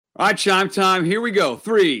All right, chime time. Here we go.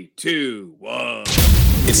 3, 2, 1.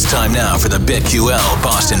 It's time now for the BetQL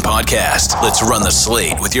Boston Podcast. Let's run the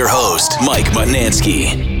slate with your host, Mike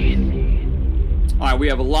Mutnansky. All right, we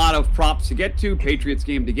have a lot of props to get to, Patriots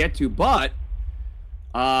game to get to, but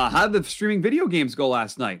how did the streaming video games go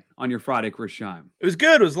last night on your Friday, Chris Scheim? It was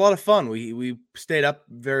good. It was a lot of fun. We stayed up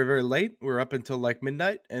very, very late. We were up until like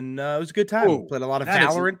midnight, and it was a good time. We played a lot of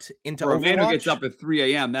Valorant into Overwatch. For a man who gets up at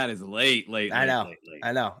 3 a.m., that is late. I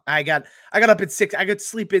know. I got up at 6. I got to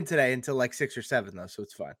sleep in today until like 6 or 7 though, so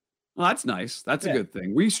it's fine. Well, that's nice. That's a good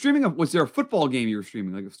thing. Were you streaming? Was there a football game you were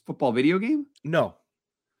streaming, like a football video game? No.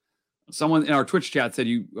 Someone in our Twitch chat said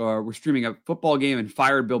you were streaming a football game and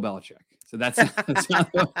fired Bill Belichick. So that's not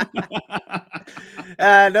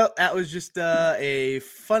no, that was just a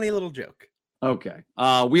funny little joke. Okay.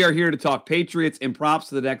 We are here to talk Patriots and props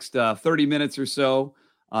for the next 30 minutes or so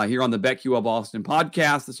here on the BetQL Boston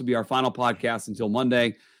podcast. This will be our final podcast until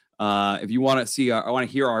Monday. If you want to see, I want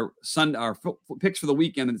to hear our picks for the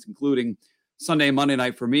weekend, and it's including Sunday and Monday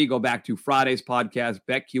night for me. Go back to Friday's podcast.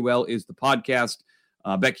 BetQL is the podcast.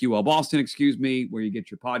 BetQL Boston, where you get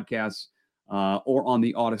your podcasts. Or on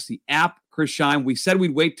the Odyssey app. Chris Scheim, we said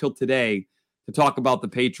we'd wait till today to talk about the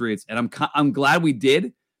Patriots, and I'm glad we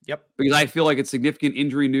did. Yep. Because I feel like it's significant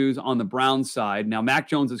injury news on the Browns side. Now, Mac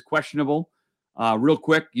Jones is questionable. Real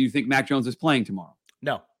quick, you think Mac Jones is playing tomorrow?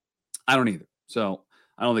 No. I don't either. So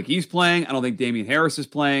I don't think he's playing. I don't think Damian Harris is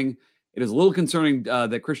playing. It is a little concerning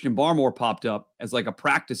that Christian Barmore popped up as like a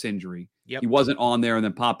practice injury. Yep. He wasn't on there and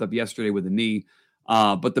then popped up yesterday with a knee.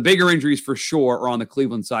 But the bigger injuries for sure are on the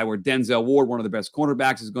Cleveland side, where Denzel Ward, one of the best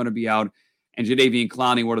cornerbacks, is going to be out, and Jadeveon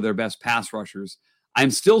Clowney, one of their best pass rushers.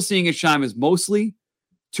 I'm still seeing it, Scheim, as mostly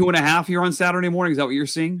 2.5 here on Saturday morning. Is that what you're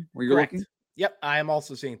seeing? Where you're Correct. looking? Yep, I am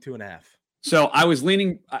also seeing 2.5. So I was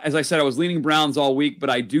leaning, as I said, I was leaning Browns all week, but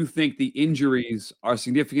I do think the injuries are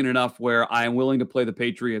significant enough where I am willing to play the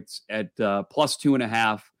Patriots at plus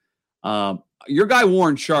 2.5. Your guy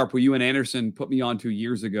Warren Sharp, who you and Anderson put me on 2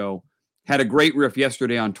 years ago, had a great riff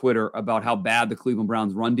yesterday on Twitter about how bad the Cleveland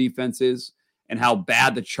Browns run defense is and how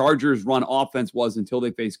bad the Chargers run offense was until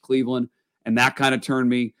they faced Cleveland. And that kind of turned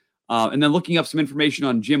me. And then looking up some information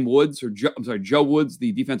on Joe Woods,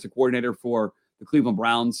 the defensive coordinator for the Cleveland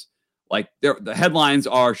Browns. Like the headlines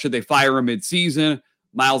are, should they fire him mid-season?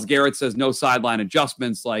 Myles Garrett says no sideline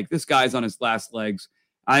adjustments. Like, this guy's on his last legs.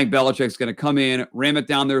 I think Belichick's going to come in, ram it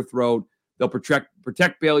down their throat. They'll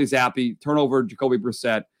protect Bailey Zappi, turn over Jacoby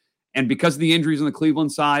Brissett. And because of the injuries on the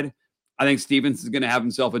Cleveland side, I think Stevens is going to have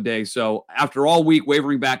himself a day. So after all week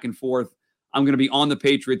wavering back and forth, I'm going to be on the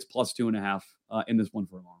Patriots plus 2.5 in this one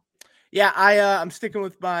for tomorrow. Yeah, I'm sticking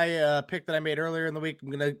with my pick that I made earlier in the week.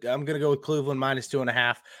 I'm gonna go with Cleveland minus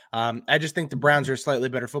 2.5. I just think the Browns are a slightly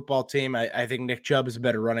better football team. I think Nick Chubb is a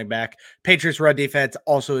better running back. Patriots run defense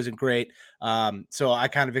also isn't great. So I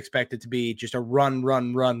kind of expect it to be just a run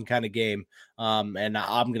kind of game. And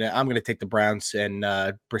I'm gonna take the Browns and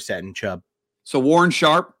Brissett and Chubb. So Warren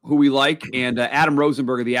Sharp, who we like, and Adam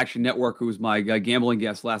Rosenberg of the Action Network, who was my gambling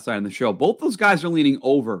guest last night on the show. Both those guys are leaning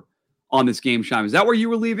over on this game, Scheim. Is that where you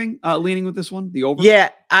were leaning with this one, the over? Yeah,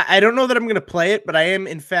 I don't know that I'm going to play it, but I am,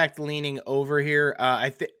 in fact, leaning over here. I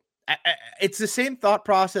think it's the same thought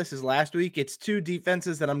process as last week. It's two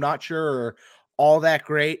defenses that I'm not sure are all that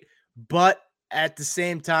great, but at the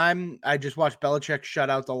same time, I just watched Belichick shut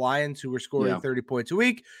out the Lions, who were scoring 30 points a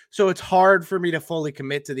week, so it's hard for me to fully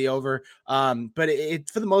commit to the over. But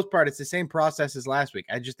for the most part, it's the same process as last week.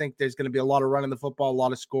 I just think there's going to be a lot of running the football, a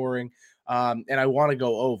lot of scoring, and I want to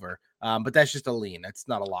go over. But that's just a lean. That's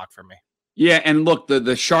not a lock for me. Yeah, and look,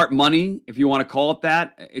 the sharp money, if you want to call it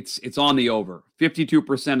that, it's on the over.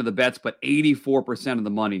 52% of the bets, but 84% of the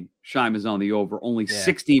money, Scheim, is on the over. Only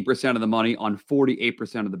 16% of the money on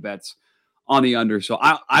 48% of the bets on the under. So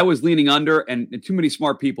I was leaning under, and too many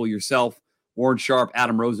smart people, yourself, Warren Sharp,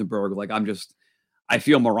 Adam Rosenberg. Like, I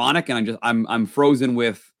feel moronic, and I'm frozen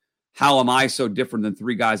with how am I so different than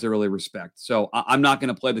three guys I really respect. So I'm not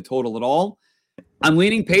going to play the total at all. I'm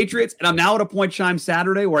leaning Patriots, and I'm now at a point, Scheim,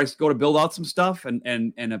 Saturday, where I go to build out some stuff, and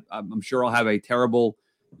I'm sure I'll have a terrible,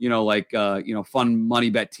 fun money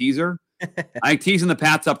bet teaser. I teasing the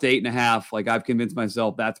Pats up to 8.5. Like, I've convinced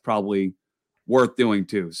myself that's probably worth doing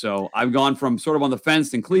too. So I've gone from sort of on the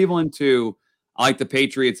fence in Cleveland to I like the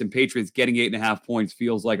Patriots, and Patriots getting 8.5 points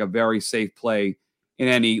feels like a very safe play in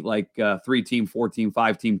any 3-team, 4-team,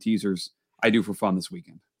 5-team teasers I do for fun this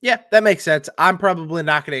weekend. Yeah, that makes sense. I'm probably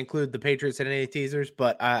not going to include the Patriots in any teasers,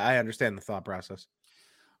 but I understand the thought process.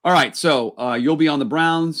 All right, so you'll be on the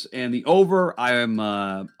Browns and the over. I'm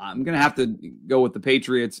gonna have to go with the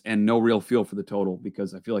Patriots and no real feel for the total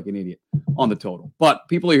because I feel like an idiot on the total. But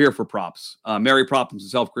people are here for props. Mary Props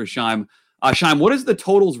himself, Chris Scheim. Scheim, what is the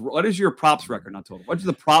totals? What is your props record? Not total. What is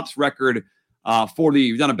the props record for the?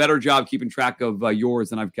 You've done a better job keeping track of yours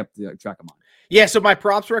than I've kept track of mine. Yeah, so my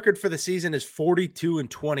props record for the season is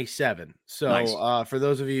 42-27. So Nice. For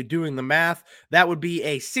those of you doing the math, that would be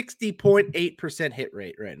a 60.8% hit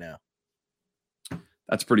rate right now.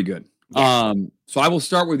 That's pretty good. Yeah. So I will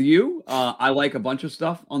start with you. I like a bunch of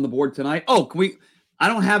stuff on the board tonight. Oh, can we? I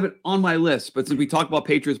don't have it on my list, but since we talked about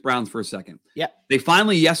Patriots Browns for a second, Yeah. they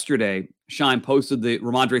finally yesterday, Scheim posted the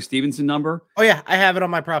Ramondre Stevenson number. Oh yeah, I have it on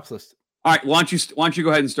my props list. All right, why don't you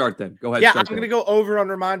go ahead and start then? Go ahead. Yeah, I'm going to go over on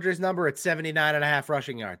Ramondre's number at 79.5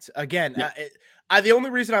 rushing yards. Again, Yeah. the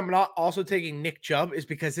only reason I'm not also taking Nick Chubb is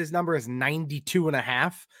because his number is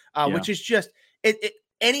 92.5, which is just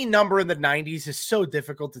any number in the 90s is so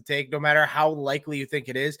difficult to take, no matter how likely you think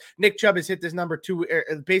it is. Nick Chubb has hit this number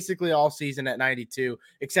basically all season at 92,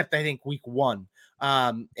 except I think week 1.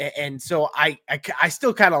 And so I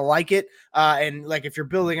still kind of like it. And like if you're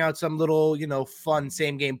building out some little, fun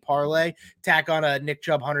same game parlay, tack on a Nick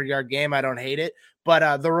Chubb 100-yard game, I don't hate it.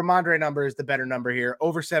 But the Ramondre number is the better number here,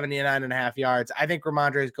 over 79.5 yards. I think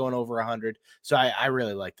Ramondre is going over 100. So I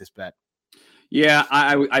really like this bet. Yeah,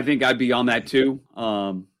 I think I'd be on that too.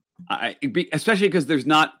 Especially because there's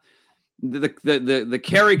not the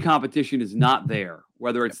carry competition is not there.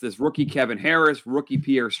 Whether it's this rookie Kevin Harris, rookie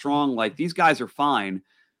Pierre Strong, like these guys are fine.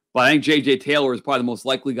 But I think J.J. Taylor is probably the most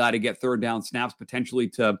likely guy to get third down snaps, potentially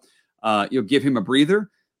to give him a breather.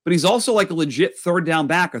 But he's also like a legit third down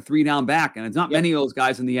back, a 3-down back. And it's not many of those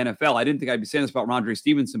guys in the NFL. I didn't think I'd be saying this about Ramondre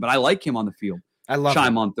Stevenson, but I like him on the field. I love him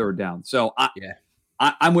him on third down. So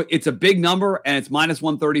it's a big number and it's minus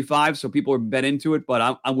 135. So people are bet into it,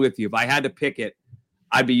 but I'm with you. If I had to pick it,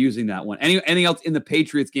 I'd be using that one. Anything else in the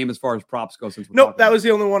Patriots game as far as props go? Nope, that was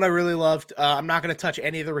the only one I really loved. I'm not going to touch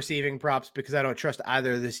any of the receiving props because I don't trust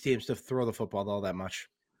either of these teams to throw the football all that much.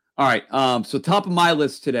 All right. So top of my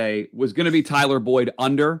list today was going to be Tyler Boyd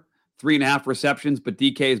under 3.5 receptions, but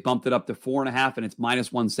DK has bumped it up to 4.5 and it's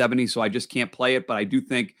minus 170. So I just can't play it. But I do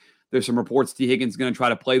think there's some reports T. Higgins is going to try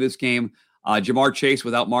to play this game. Jamar Chase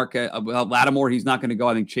without Lattimore, he's not going to go.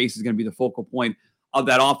 I think Chase is going to be the focal point of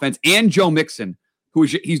that offense, and Joe Mixon,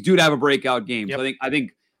 he's due to have a breakout game. Yep. So I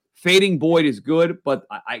think fading Boyd is good, but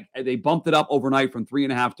they bumped it up overnight from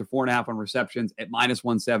 3.5 to 4.5 on receptions at minus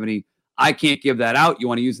 170. I can't give that out. You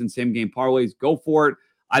want to use in same game parlays, go for it.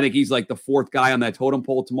 I think he's like the fourth guy on that totem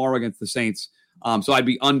pole tomorrow against the Saints. So I'd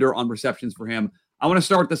be under on receptions for him. I want to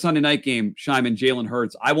start with the Sunday night game, Scheim and Jalen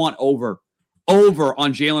Hurts. I want over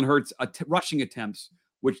on Jalen Hurts rushing attempts,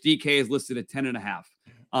 which DK is listed at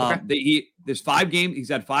 10.5. There's 5 games. He's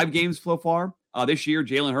had 5 games so far this year.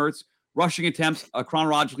 Jalen Hurts rushing attempts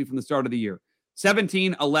chronologically from the start of the year: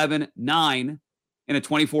 17, 11, 9 in a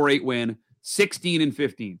 24-8 win, 16 and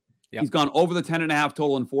 15. Yep. He's gone over the 10.5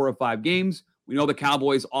 total in 4 of 5 games. We know the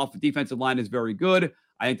Cowboys' defensive line is very good.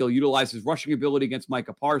 I think they'll utilize his rushing ability against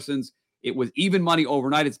Micah Parsons. It was even money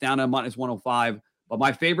overnight. It's down to minus 105. But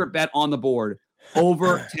my favorite bet on the board,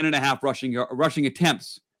 over 10.5 rushing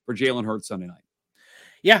attempts for Jalen Hurts Sunday night.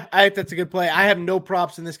 Yeah, I think that's a good play. I have no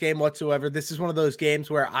props in this game whatsoever. This is one of those games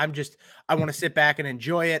where I want to sit back and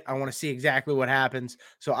enjoy it. I want to see exactly what happens.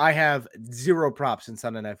 So I have 0 props in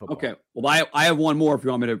Sunday Night Football. Okay. Well, I have one more if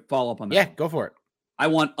you want me to follow up on that. Yeah, go for it. I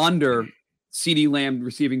want under CeeDee Lamb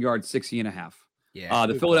receiving yards 60.5. Yeah.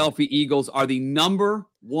 The Philadelphia Eagles are the number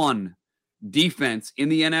 1 defense in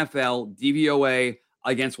the NFL, DVOA,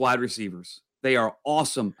 against wide receivers. They are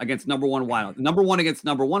awesome against number 1 wideouts. Number 1 against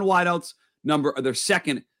number 1 wideouts. They're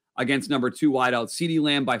second against number 2 wideouts. CeeDee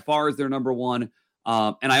Lamb by far is their number 1.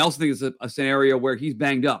 And I also think it's a scenario where he's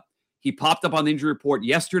banged up. He popped up on the injury report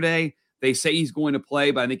yesterday. They say he's going to play,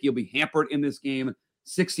 but I think he'll be hampered in this game.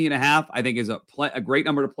 60.5, I think, is a great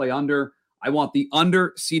number to play under. I want the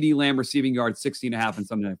under CeeDee Lamb receiving yards 60.5 in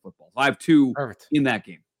Sunday Night Football. So I have 2 in that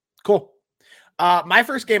game. Cool. My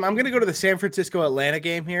first game, I'm going to go to the San Francisco-Atlanta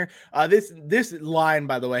game here. This line,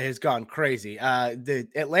 by the way, has gone crazy.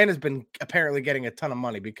 Atlanta's been apparently getting a ton of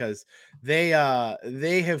money because they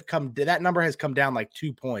have come. That number has come down like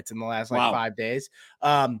 2 points in the last 5 days.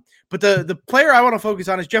 But the player I want to focus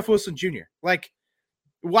on is Jeff Wilson Jr. Like,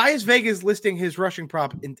 why is Vegas listing his rushing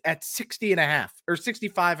prop at 60.5 or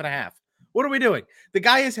 65.5? What are we doing? The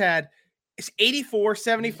guy has had 84,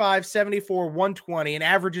 75, 74, 120, and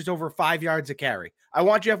averages over 5 yards a carry. I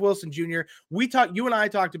want Jeff Wilson Jr. You and I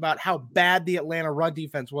talked about how bad the Atlanta run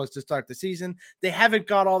defense was to start the season. They haven't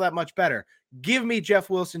got all that much better. Give me Jeff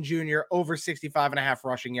Wilson Jr. over 65.5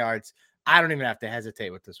 rushing yards. I don't even have to hesitate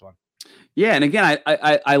with this one. Yeah, and again,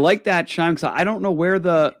 I like that, Sean, because I don't know where's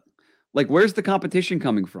the competition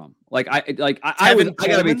coming from? I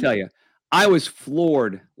gotta tell you, I was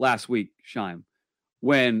floored last week, Shime,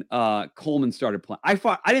 when Coleman started playing. I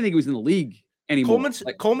didn't think he was in the league anymore.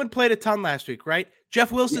 Coleman played a ton last week, right?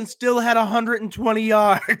 Jeff Wilson still had 120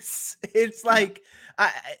 yards. It's like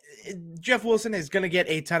Jeff Wilson is going to get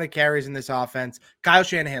a ton of carries in this offense. Kyle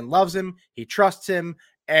Shanahan loves him. He trusts him.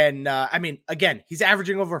 And again, he's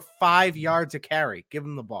averaging over 5 yards a carry. Give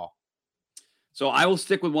him the ball. So I will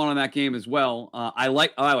stick with one on that game as well. I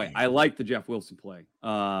like the Jeff Wilson play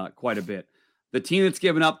quite a bit. The team that's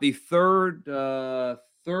given up the third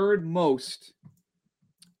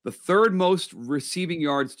most receiving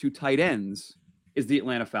yards to tight ends is the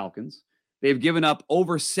Atlanta Falcons. They've given up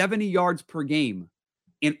over 70 yards per game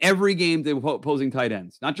in every game they're opposing tight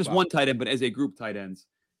ends. Not just one tight end, but as a group tight ends.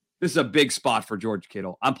 This is a big spot for George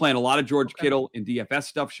Kittle. I'm playing a lot of George Kittle in DFS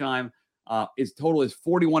stuff, Shime. His total is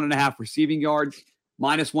 41.5 receiving yards,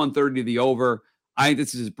 minus 130 to the over. I think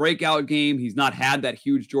this is his breakout game. He's not had that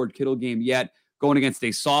huge George Kittle game yet. Going against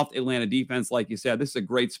a soft Atlanta defense, like you said, this is a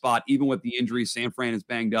great spot. Even with the injuries, San Fran is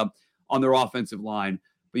banged up on their offensive line.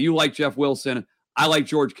 But you like Jeff Wilson. I like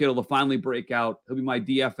George Kittle to finally break out. He'll be my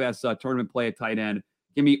DFS tournament play at tight end.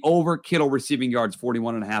 Give me over Kittle receiving yards,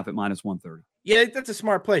 41.5 at minus 130. Yeah, that's a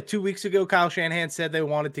smart play. 2 weeks ago, Kyle Shanahan said they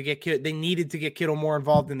needed to get Kittle more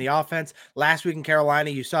involved in the offense. Last week in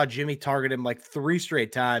Carolina, you saw Jimmy target him like 3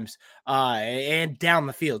 straight times and down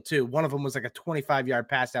the field too. One of them was like a 25-yard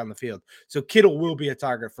pass down the field. So Kittle will be a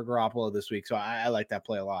target for Garoppolo this week. So I like that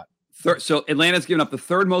play a lot. So Atlanta's given up the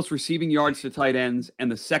third most receiving yards to tight ends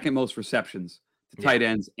and the second most receptions to tight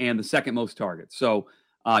ends and the second most targets. So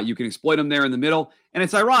you can exploit them there in the middle. And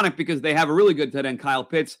it's ironic because they have a really good tight end, Kyle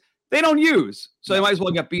Pitts. They don't use, so they might as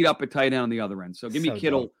well get beat up at tight end on the other end. So give me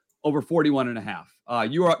Kittle over 41.5.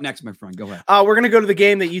 You are up next, my friend. Go ahead. We're going to go to the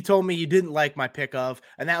game that you told me you didn't like my pick of,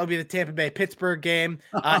 and that would be the Tampa Bay-Pittsburgh game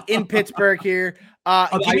in Pittsburgh here.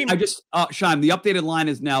 Shime, the updated line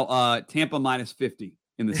is now Tampa minus 50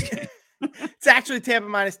 in this game. It's actually Tampa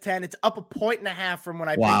minus 10. It's up 1.5 from when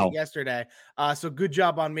I picked it yesterday. So good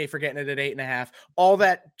job on me for getting it at 8.5. All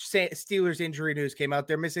that Steelers injury news came out.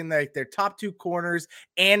 They're missing their top 2 corners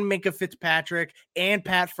and Minkah Fitzpatrick and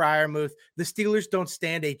Pat Freiermuth. The Steelers don't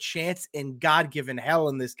stand a chance in God-given hell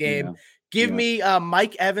in this game. Yeah. Give me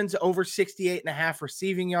Mike Evans over 68.5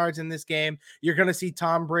 receiving yards in this game. You're going to see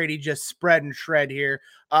Tom Brady just spread and shred here.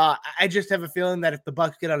 I just have a feeling that if the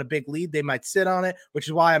Bucs get on a big lead, they might sit on it, which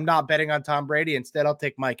is why I'm not betting on Tom Brady. Instead, I'll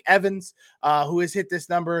take Mike Evans, who has hit this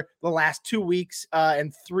number the last 2 weeks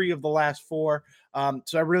and 3 of the last 4.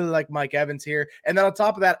 So I really like Mike Evans here. And then on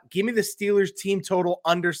top of that, give me the Steelers team total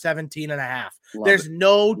under 17.5. There's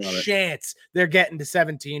no chance they're getting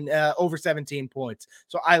to over 17 points.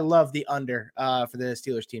 So I love the under for the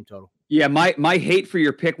Steelers team total. Yeah, my hate for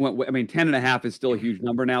your pick went. 10.5 is still a huge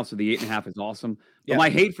number now, so the 8.5 is awesome. But my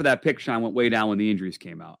hate for that pick, Sean, went way down when the injuries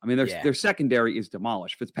came out. I mean, their secondary is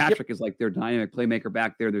demolished. Fitzpatrick is like their dynamic playmaker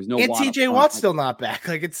back there. There's no and TJ Watt's still not back.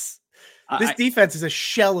 Like this defense is a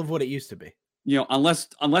shell of what it used to be. You know,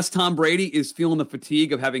 unless Tom Brady is feeling the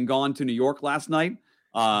fatigue of having gone to New York last night.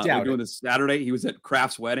 We're doing this Saturday. He was at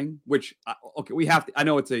Kraft's wedding, which we have to. I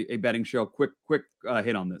know it's a betting show. Quick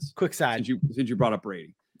hit on this. Quick side. Since you brought up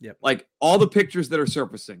Brady. Yep. Like all the pictures that are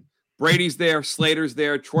surfacing. Brady's there, Slater's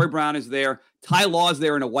there, Troy Brown is there, Ty Law's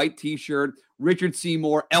there in a white t-shirt, Richard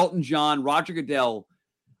Seymour, Elton John, Roger Goodell.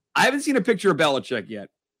 I haven't seen a picture of Belichick yet,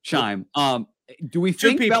 Chime. Do we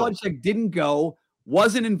think Belichick didn't go,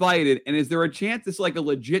 wasn't invited, and is there a chance it's like a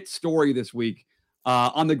legit story this week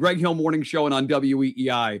on the Greg Hill Morning Show and on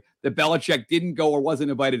WEEI that Belichick didn't go or wasn't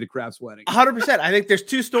invited to Kraft's wedding? 100%. I think there's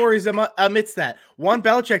 2 stories amidst that. One,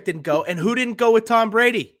 Belichick didn't go, and who didn't go with Tom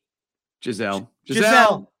Brady? Giselle.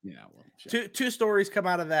 Yeah. Well, two stories come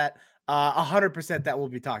out of that. 100% that will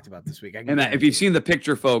be talked about this week. And if you've seen the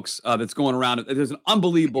picture, folks, that's going around, there's an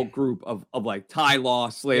unbelievable group of like Ty Law,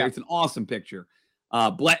 Slater. Yeah. It's an awesome picture.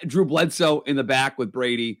 Drew Bledsoe in the back with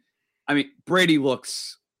Brady. I mean, Brady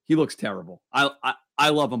looks terrible. I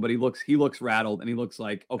love him, but he looks rattled and he looks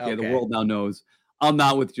like, okay, the world now knows I'm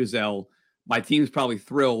not with Giselle. My team's probably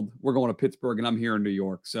thrilled. We're going to Pittsburgh and I'm here in New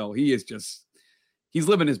York. So he's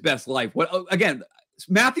living his best life. Again,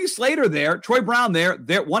 Matthew Slater there, Troy Brown there.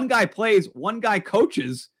 One guy plays, one guy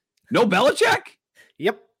coaches. No Belichick?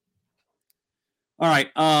 Yep. All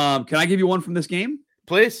right. Can I give you one from this game?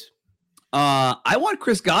 Please. I want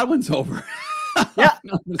Chris Godwin's over. Yeah,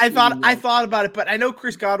 I thought about it, but I know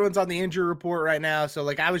Chris Godwin's on the injury report right now, so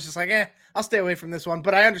like I was just like, I'll stay away from this one,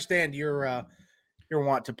 but I understand your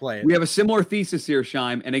want to play it. We have a similar thesis here,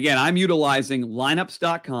 Shime. And again, I'm utilizing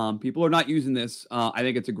lineups.com. People are not using this. I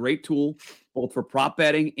think it's a great tool, both for prop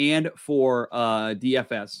betting and for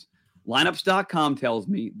DFS. Lineups.com tells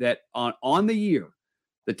me that on the year,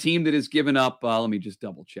 the team that has given up, let me just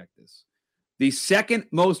double check this. The second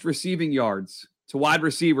most receiving yards to wide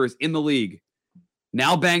receivers in the league,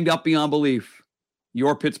 now banged up beyond belief,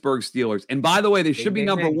 your Pittsburgh Steelers. And by the way, they should be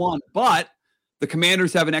number one, but the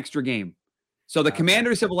Commanders have an extra game. So the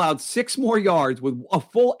Commanders have allowed 6 more yards with a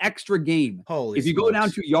full extra game. If you go down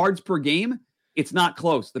to yards per game, it's not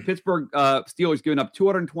close. The Pittsburgh Steelers giving up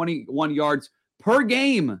 221 yards per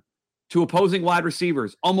game to opposing wide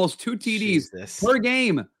receivers, almost 2 TDs per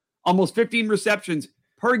game, almost 15 receptions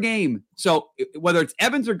per game. So whether it's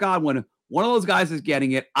Evans or Godwin, one of those guys is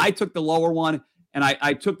getting it. I took the lower one, and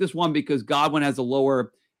I took this one because Godwin has a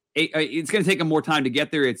lower. It's going to take him more time to get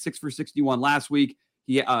there. He had 6 for 61 last week.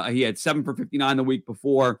 He had 7 for 59 the week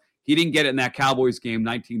before. He didn't get it in that Cowboys game,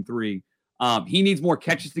 19-3. He needs more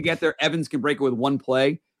catches to get there. Evans can break it with one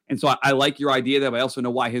play. And so I like your idea there, but I also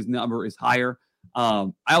know why his number is higher.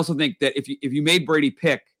 I also think that if you made Brady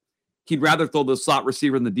pick, he'd rather throw the slot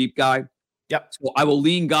receiver than the deep guy. Yep. So I will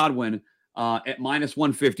lean Godwin at minus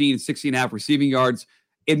 115, 60.5 receiving yards,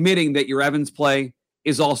 admitting that your Evans play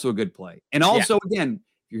is also a good play. And also, again,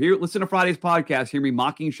 if you're here, listen to Friday's podcast, hear me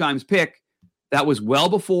mocking Shime's pick. That was well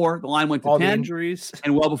before the line went to 10 the injuries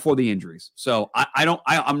and well before the injuries. So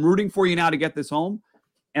I'm rooting for you now to get this home.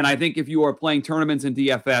 And I think if you are playing tournaments in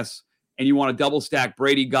DFS and you want to double stack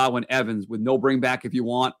Brady, Godwin, Evans with no bring back if you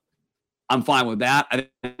want, I'm fine with that. I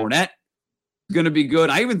think Fournette is going to be good.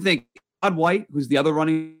 I even think Todd White, who's the other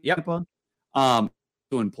running in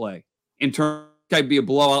play. In terms, might be a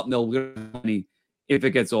blowout and they'll get money if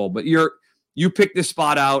it gets old. But you picked this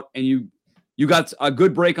spot out and you got a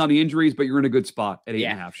good break on the injuries, but you're in a good spot at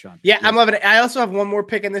 8.5, Sean. Yeah, I'm loving it. I also have one more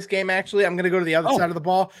pick in this game, actually. I'm going to go to the other side of the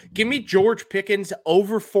ball. Give me George Pickens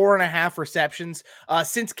over 4.5 receptions.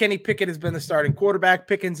 Since Kenny Pickett has been the starting quarterback,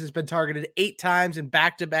 Pickens has been targeted 8 times in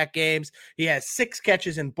back-to-back games. He has 6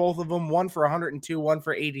 catches in both of them, 1 for 102, 1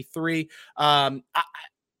 for 83.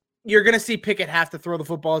 You're going to see Pickett have to throw the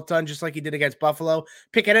football a ton, just like he did against Buffalo.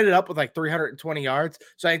 Pickett ended up with like 320 yards.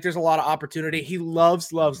 So I think there's a lot of opportunity. He loves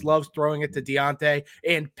throwing it to Deontay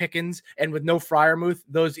and Pickens. And with no Freiermuth,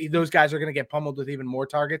 those guys are going to get pummeled with even more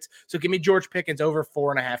targets. So give me George Pickens over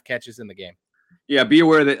 4.5 catches in the game. Yeah, be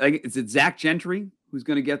aware that it's Zach Gentry who's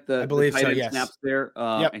going to get the tight end snaps there.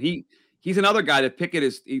 And he's another guy that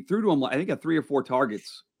Pickett he threw to him, I think, 3 or 4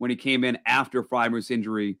 targets when he came in after Freiermuth's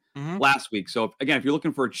injury last week. So, if you're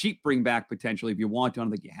looking for a cheap bring back potentially, if you want to, I don't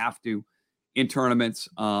think you have to in tournaments.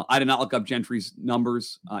 I did not look up Gentry's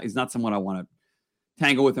numbers. He's not someone I want to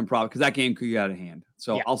tangle with him probably because that game could get out of hand.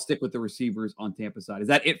 So I'll stick with the receivers on Tampa side. Is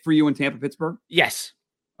that it for you in Tampa, Pittsburgh? Yes.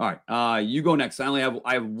 All right. You go next. I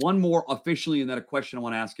have one more officially and then a question I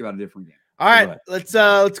want to ask you about a different game. All right, let's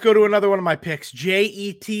go to another one of my picks. Jets.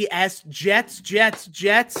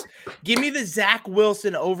 Give me the Zach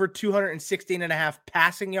Wilson over 216.5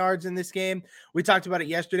 passing yards in this game. We talked about it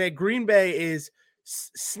yesterday. Green Bay is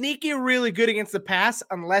sneaky really good against the pass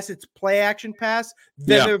unless it's play action pass.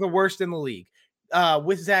 Then they're the worst in the league.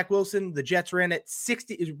 With Zach Wilson, the Jets ran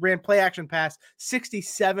play action pass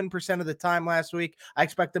 67% of the time last week. I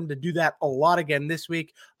expect them to do that a lot again this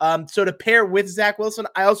week. So to pair with Zach Wilson,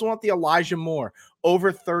 I also want the Elijah Moore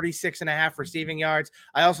over 36.5 receiving yards.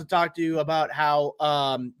 I also talked to you about how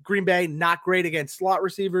Green Bay not great against slot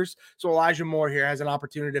receivers. So Elijah Moore here has an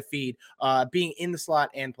opportunity to feed being in the slot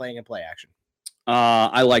and playing in play action.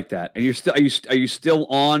 I like that. And are you still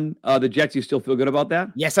on the Jets? You still feel good about that?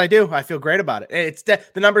 Yes, I do. I feel great about it. It's the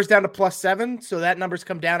number's down to +7, so that number's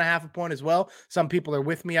come down 0.5 point as well. Some people are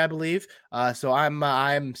with me, I believe. So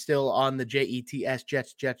I'm still on the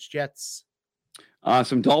Jets.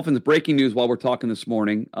 Some Dolphins breaking news while we're talking this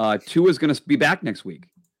morning. Tua is going to be back next week.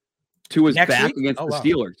 Tua is back against the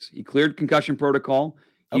Steelers. He cleared concussion protocol.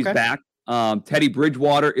 He's back. Teddy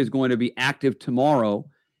Bridgewater is going to be active tomorrow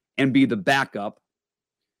and be the backup.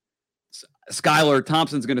 Skylar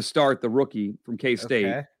Thompson's going to start, the rookie from K-State.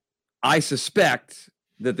 Okay. I suspect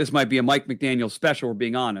that this might be a Mike McDaniel special, we're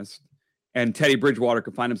being honest, and Teddy Bridgewater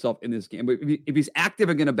could find himself in this game. But if he's active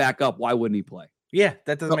and going to back up, why wouldn't he play? Yeah,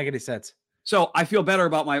 that doesn't make any sense. So I feel better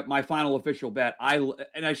about my final official bet. I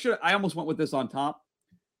almost went with this on top.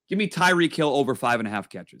 Give me Tyreek Hill over 5.5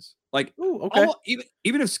 catches.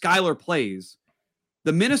 Even if Skylar plays,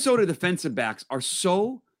 the Minnesota defensive backs are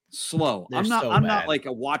so slow. I'm not like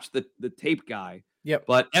a watch the tape guy. Yep.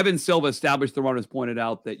 But Evan Silva, established the run, has pointed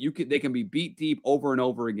out that they can be beat deep over and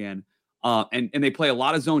over again. and they play a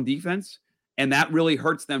lot of zone defense, and that really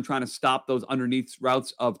hurts them trying to stop those underneath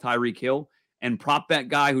routes of Tyreek Hill. And Prop Bet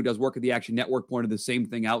Guy, who does work at the Action Network, pointed the same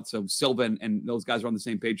thing out. So Silva and those guys are on the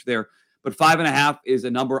same page there. But 5.5 is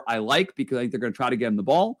a number I like because I think they're going to try to get him the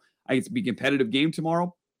ball. I think it's going to be a competitive game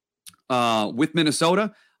tomorrow with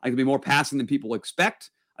Minnesota. I think it'll be more passing than people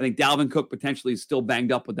expect. I think Dalvin Cook potentially is still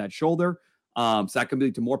banged up with that shoulder. So that can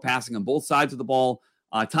lead to more passing on both sides of the ball.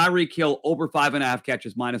 Tyreek Hill over 5.5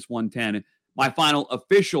 catches, -110. My final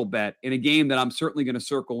official bet in a game that I'm certainly going to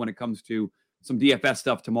circle when it comes to some DFS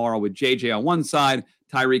stuff tomorrow with JJ on one side,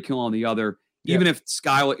 Tyreek Hill on the other. Yep. Even if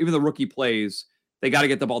Skylar, even the rookie plays, they got to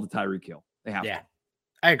get the ball to Tyreek Hill. They have to.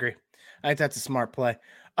 I agree. I think that's a smart play.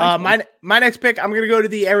 My next pick, I'm going to go to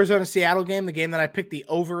the Arizona-Seattle game, the game that I picked the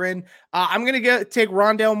over in. I'm going to take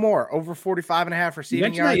Rondale Moore over 45.5 receiving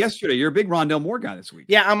yards. You mentioned that yesterday. You're a big Rondale Moore guy this week.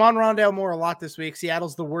 Yeah, I'm on Rondale Moore a lot this week.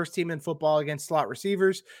 Seattle's the worst team in football against slot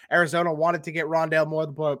receivers. Arizona wanted to get Rondale Moore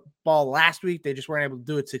the ball last week. They just weren't able to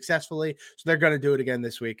do it successfully, so they're going to do it again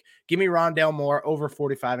this week. Give me Rondale Moore over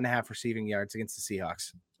 45.5 receiving yards against the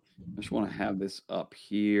Seahawks. I just want to have this up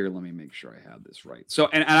here. Let me make sure I have this right. So,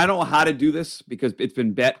 and I don't know how to do this because it's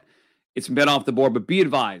been bet off the board, but be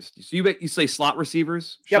advised. So you say slot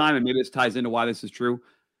receivers, Shime, and maybe this ties into why this is true.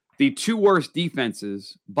 The two worst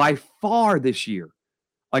defenses by far this year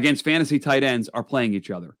against fantasy tight ends are playing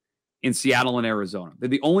each other in Seattle and Arizona. They're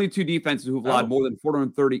the only two defenses who've allowed more than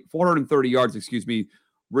 430 yards,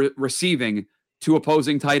 receiving to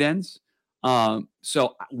opposing tight ends.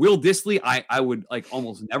 So Will Dissly, I would like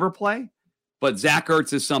almost never play, but Zach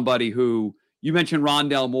Ertz is somebody who you mentioned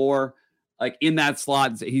Rondale Moore, like in that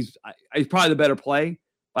slot. He's probably the better play,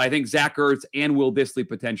 but I think Zach Ertz and Will Dissly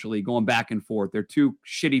potentially going back and forth. They're two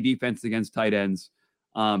shitty defenses against tight ends.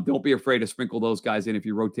 Don't be afraid to sprinkle those guys in if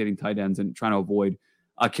you're rotating tight ends and trying to avoid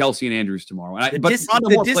Kelsey and Andrews tomorrow. The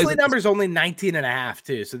Dissly number is only 19.5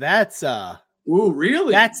 too. So that's, ooh,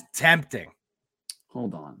 really? That's tempting.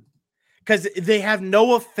 Hold on. Because they have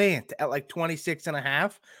Noah Fant at like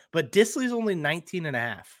 26.5, but Dissly's only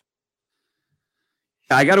 19.5.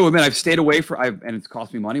 I got to admit, I've stayed away and it's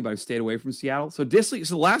cost me money, but I've stayed away from Seattle. So Dissly,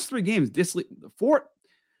 the last 3 games, Dissly,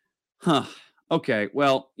 okay,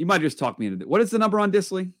 well, you might just talk me into it. What is the number on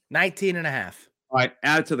Dissly? 19.5. All right,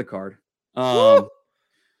 add it to the card.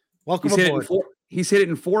 Welcome aboard. He's hit it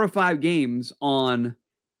in 4 or 5 games on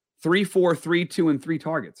 3, 4, 3, 2, and 3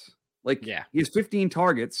 targets. He has 15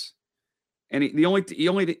 targets. And he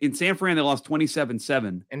only in San Fran they lost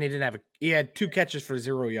 27-7. And he had 2 catches for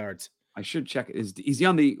 0 yards. I should check it. Is he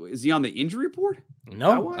on the injury report?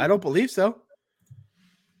 No, I don't believe so.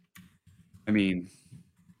 I mean,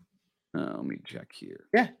 let me check here.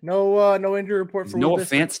 Yeah, no injury report for Noah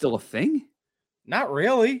Fant still a thing? Not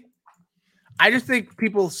really. I just think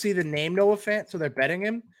people see the name Noah Fant, so they're betting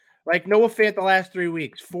him. Like Noah Fant the last 3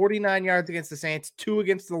 weeks, 49 yards against the Saints, 2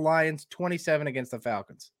 against the Lions, 27 against the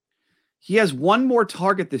Falcons. He has 1 more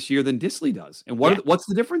target this year than Dissly does. And what's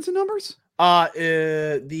the difference in numbers?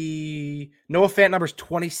 The Noah Fant number is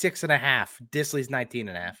 26.5. Dissly's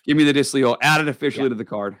 19.5. Give me the Dissly. Oh, add it officially to the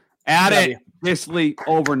card. Add it. Dissly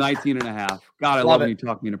over 19.5. God, I love when you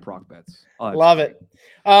talk me into proc bets. Love it.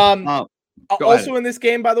 Also in this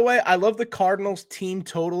game, by the way, I love the Cardinals team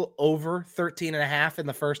total over 13.5 in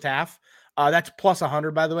the first half. That's plus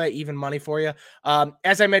 100, by the way, even money for you.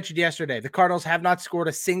 As I mentioned yesterday, the Cardinals have not scored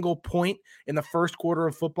a single point in the first quarter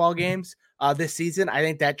of football games this season. I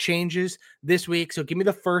think that changes this week. So give me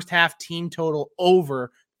the first half team total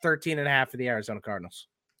over 13.5 for the Arizona Cardinals.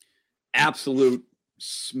 Absolute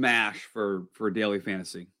smash for daily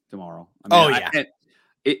fantasy tomorrow. I mean,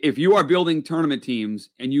 if you are building tournament teams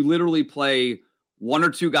and you literally play 1 or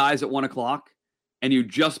 2 guys at 1:00 and you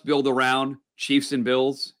just build around Chiefs and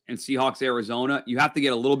Bills and Seahawks, Arizona, you have to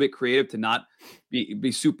get a little bit creative to not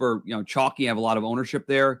be super, chalky, have a lot of ownership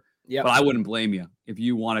there. Yep. But I wouldn't blame you if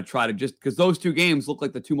you want to try to just because those 2 games look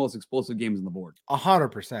like the 2 most explosive games on the board.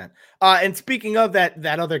 100%. And speaking of that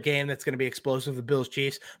other game that's going to be explosive, the Bills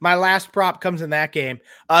Chiefs, my last prop comes in that game.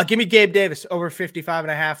 Give me Gabe Davis over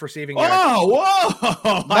 55.5 receiving yards. Oh,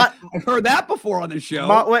 whoa. I've heard that before on the show.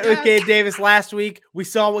 Went with Gabe Davis last week. We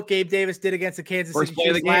saw what Gabe Davis did against the Kansas City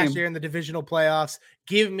Chiefs last year in the divisional playoffs.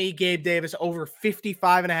 Give me Gabe Davis over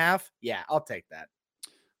 55.5. Yeah, I'll take that.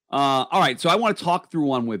 All right, so I want to talk through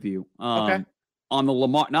one with you okay. On the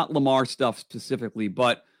Lamar, not Lamar stuff specifically,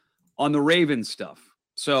 but on the Ravens stuff.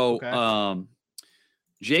 So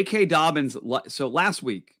J.K. Dobbins, so last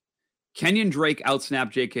week, Kenyon Drake outsnapped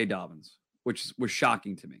J.K. Dobbins, which was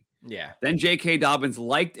shocking to me. Yeah. Then J.K. Dobbins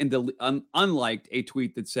liked and unliked a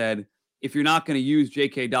tweet that said, if you're not going to use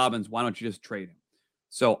J.K. Dobbins, why don't you just trade him?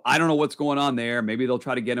 So I don't know what's going on there. Maybe they'll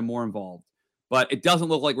try to get him more involved. But it doesn't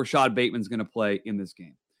look like Rashad Bateman's going to play in this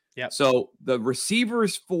game. Yep. So the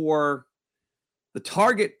receivers for the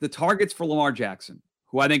targets for Lamar Jackson,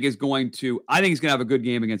 who I think he's going to have a good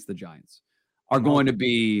game against the Giants, are going to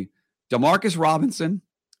be Demarcus Robinson,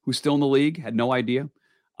 who's still in the league, had no idea.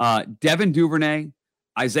 Devin Duvernay,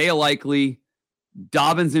 Isaiah Likely,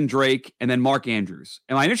 Dobbins and Drake, and then Mark Andrews.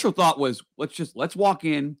 And my initial thought was, let's walk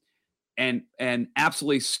in and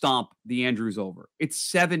absolutely stomp the Andrews over.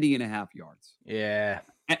 It's 70.5 yards. Yeah.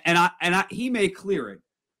 And he may clear it,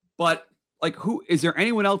 but like, who is there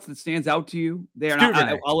anyone else that stands out to you there?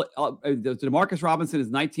 DeMarcus Robinson is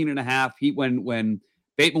 19.5. When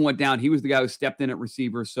Bateman went down, he was the guy who stepped in at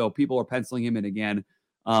receiver. So people are penciling him in again.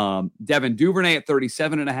 Devin Duvernay at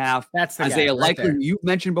 37.5. That's the Isaiah guy right Likely, you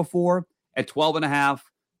mentioned before, at 12.5.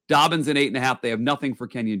 Dobbins at 8.5. They have nothing for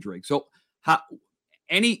Kenyon Drake. So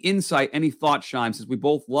any insight, any thoughts, Shime, since we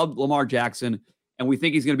both love Lamar Jackson and we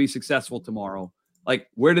think he's going to be successful tomorrow, like,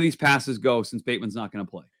 where do these passes go since Bateman's not going to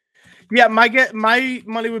play? Yeah, my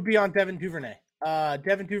money would be on Devin Duvernay.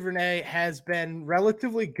 Devin Duvernay has been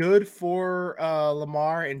relatively good for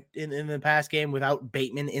Lamar in the past game without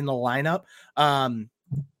Bateman in the lineup.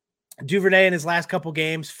 Duvernay in his last couple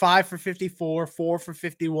games, 5 for 54, 4 for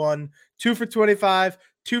 51, 2 for 25,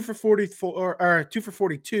 2 for 44, or 2 for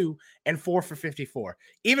 42, and 4 for 54.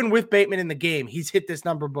 Even with Bateman in the game, he's hit this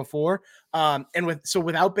number before.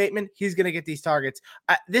 Without Bateman, he's going to get these targets.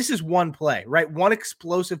 This is one play, right? One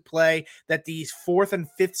explosive play that these 4th and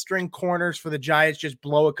 5th string corners for the Giants just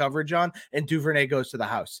blow a coverage on, and Duvernay goes to the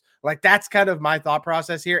house. Like, that's kind of my thought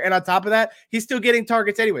process here. And on top of that, he's still getting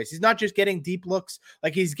targets anyways. He's not just getting deep looks,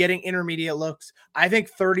 like he's getting intermediate looks. I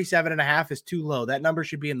think 37.5 is too low. That number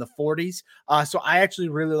should be in the 40s. So I actually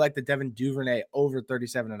really like the Devin Duvernay over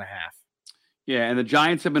 37.5. Yeah, and the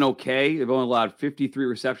Giants have been okay. They've only allowed 53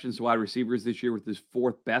 receptions to wide receivers this year, with his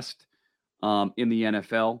 4th best in the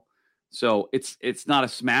NFL. So it's not a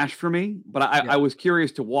smash for me, but I was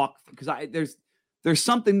curious to walk, because there's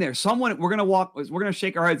something there. We're gonna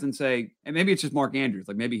shake our heads and say, and maybe it's just Mark Andrews,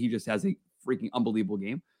 like maybe he just has a freaking unbelievable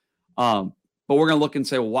game. But we're gonna look and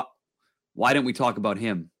say, well, why didn't we talk about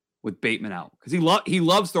him with Bateman out? Because he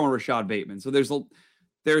loves throwing Rashad Bateman. So there's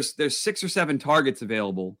 6 or 7 targets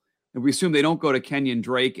available. And we assume they don't go to Kenyon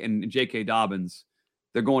Drake and J.K. Dobbins.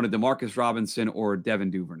 They're going to DeMarcus Robinson or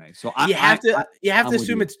Devin Duvernay. So you have to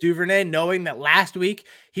assume it's Duvernay, knowing that last week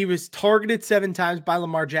he was targeted 7 times by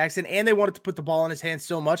Lamar Jackson, and they wanted to put the ball in his hands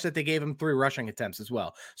so much that they gave him 3 rushing attempts as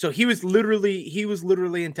well. So he was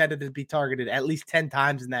literally intended to be targeted at least 10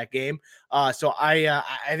 times in that game. So I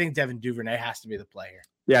think Devin Duvernay has to be the play here.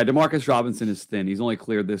 Yeah, DeMarcus Robinson is thin. He's only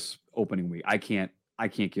cleared this opening week. I can't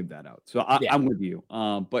give that out. So I'm with you.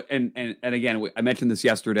 But again, I mentioned this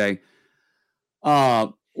yesterday.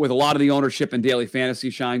 With a lot of the ownership in daily fantasy,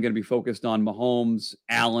 Shine going to be focused on Mahomes,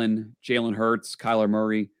 Allen, Jalen Hurts, Kyler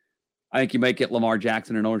Murray. I think you might get Lamar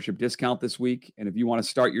Jackson an ownership discount this week. And if you want to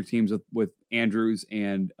start your teams with Andrews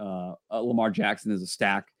and Lamar Jackson as a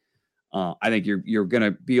stack, I think you're going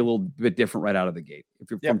to be a little bit different right out of the gate if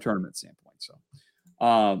you're from tournament standpoint.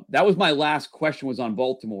 So that was my last question, was on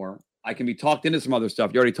Baltimore. I can be talked into some other stuff.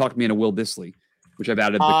 You already talked me into Will Dissly, which I've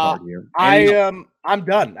added the card here. I'm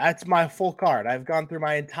done. That's my full card. I've gone through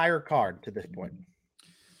my entire card to this point.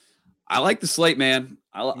 I like the slate, man.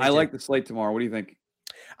 I like the slate tomorrow. What do you think?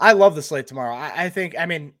 I love the slate tomorrow. I've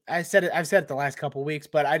said it the last couple of weeks,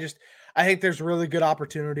 but I think there's really good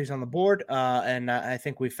opportunities on the board. And I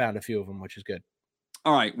think we found a few of them, which is good.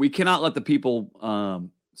 All right. We cannot let the people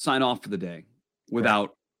sign off for the day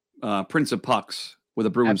without Prince of Pucks with a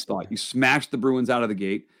Bruins thought. You smashed the Bruins out of the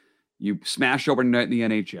gate. You smashed overnight in the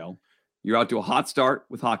NHL. You're out to a hot start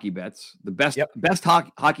with hockey bets. The best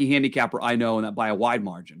hockey handicapper I know, and that by a wide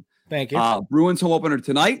margin. Thank you. Bruins home opener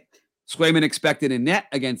tonight. Swayman expected in net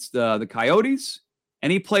against the Coyotes.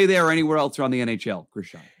 Any play there or anywhere else around the NHL,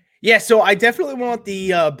 Christian? Yeah, so I definitely want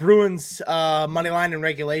the Bruins money line in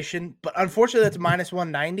regulation, but unfortunately that's minus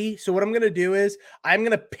 190. So what I'm going to do is I'm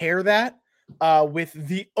going to pair that with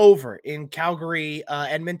the over in Calgary,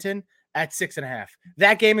 Edmonton at 6.5.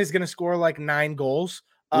 That game is going to score like 9 goals.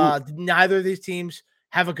 Neither of these teams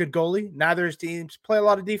have a good goalie. Neither of these teams play a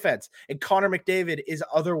lot of defense. And Connor McDavid is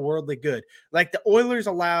otherworldly good. Like, the Oilers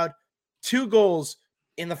allowed 2 goals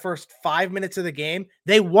in the first 5 minutes of the game.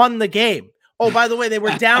 They won the game. Oh, by the way, they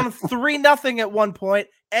were down 3-0 at one point,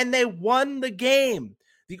 and they won the game.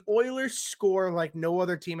 The Oilers score like no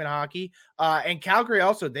other team in hockey. And Calgary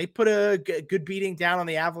also, they put a good beating down on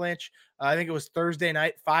the Avalanche. I think it was Thursday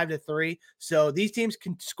night, 5-3. So these teams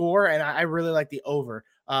can score, and I really like the over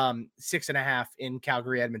 6.5 in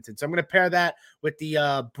Calgary, Edmonton. So I'm going to pair that with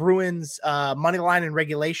the Bruins money line and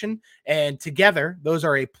regulation. And together, those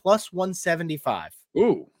are a plus 175.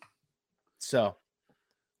 Ooh. So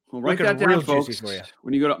well, write that down, folks. For you.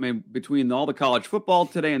 When you go to between all the college football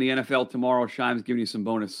today and the NFL tomorrow, Shime's giving you some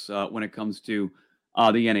bonus when it comes to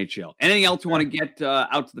the NHL. Anything else you want to get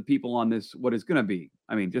out to the people on this? What is going to be?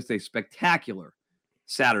 I mean, just a spectacular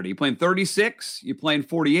Saturday. You playing 36? You playing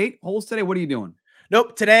 48 holes today? What are you doing?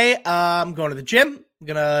 Nope. Today, I'm going to the gym. I'm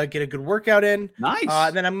gonna get a good workout in.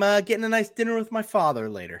 Nice. Then I'm getting a nice dinner with my father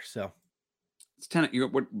later. So. It's 10. You're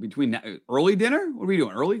between early dinner. What are we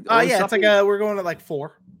doing? Early? Yeah, it's like we're going at like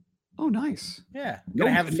 4. Oh, nice. Yeah,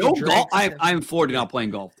 gonna have a few golf. I'm in Florida now playing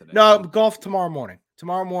golf today. No, golf tomorrow morning.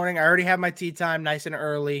 Tomorrow morning, I already have my tee time, nice and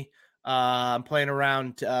early. I'm playing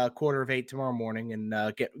around 7:45 tomorrow morning,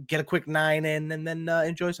 and get a quick 9 in, and then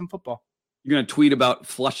enjoy some football. You're gonna tweet about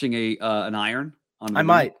flushing an iron on. I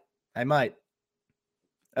might.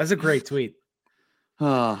 That's a great tweet.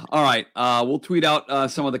 All right. We'll tweet out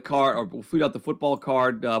some of the card, or we'll tweet out the football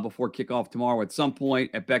card before kickoff tomorrow at some point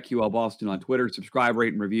at BetQL Boston on Twitter. Subscribe,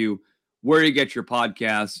 rate, and review where you get your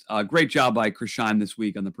podcasts. Great job by Chris Scheim this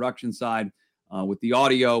week on the production side with the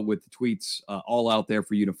audio, with the tweets, all out there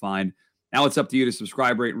for you to find. Now it's up to you to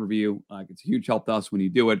subscribe, rate, and review. It's a huge help to us when you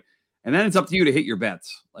do it. And then it's up to you to hit your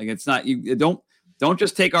bets. Like it's not, you don't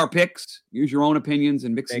just take our picks, use your own opinions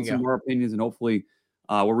and mix in some more opinions, and hopefully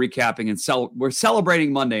we're recapping and we're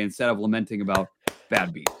celebrating Monday instead of lamenting about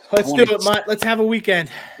bad beats. Let's do it, Mike. Let's have a weekend.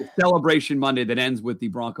 Celebration Monday that ends with the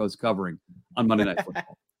Broncos covering on Monday Night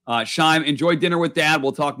Football. Scheim, enjoy dinner with Dad.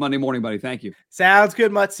 We'll talk Monday morning, buddy. Thank you. Sounds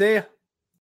good, Mutt. See ya.